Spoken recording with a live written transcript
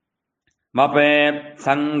मपेत्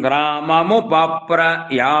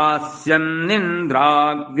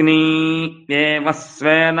सङ्ग्राममुपप्रयास्यन्निन्द्राग्नी एव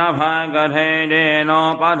स्वेन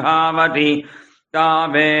भागधेयेनोपधावति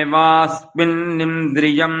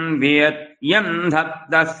तावेवास्मिन्निन्द्रियम् वीर्यम्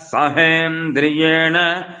धत्तः सहेन्द्रियेण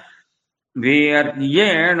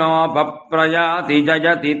वीर्येणोपप्रयाति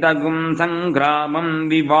जयति तगुम् सङ्ग्रामम्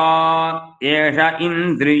विवा एष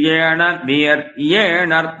इन्द्रियेण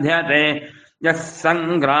वीर्येणर्ध्यते यः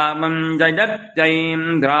सङ्ग्रामम्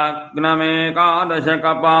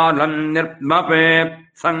जयत्यैन्द्राग्नमेकादशकपालम् निर्मपेत्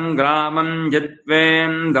सङ्ग्रामम्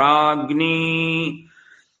जित्वेन्द्राग्नी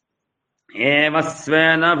एव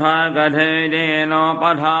स्वेन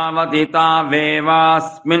भागधेयेनोपधावति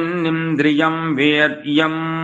तावेवास्मिन्निन्द्रियम् वीर्यम्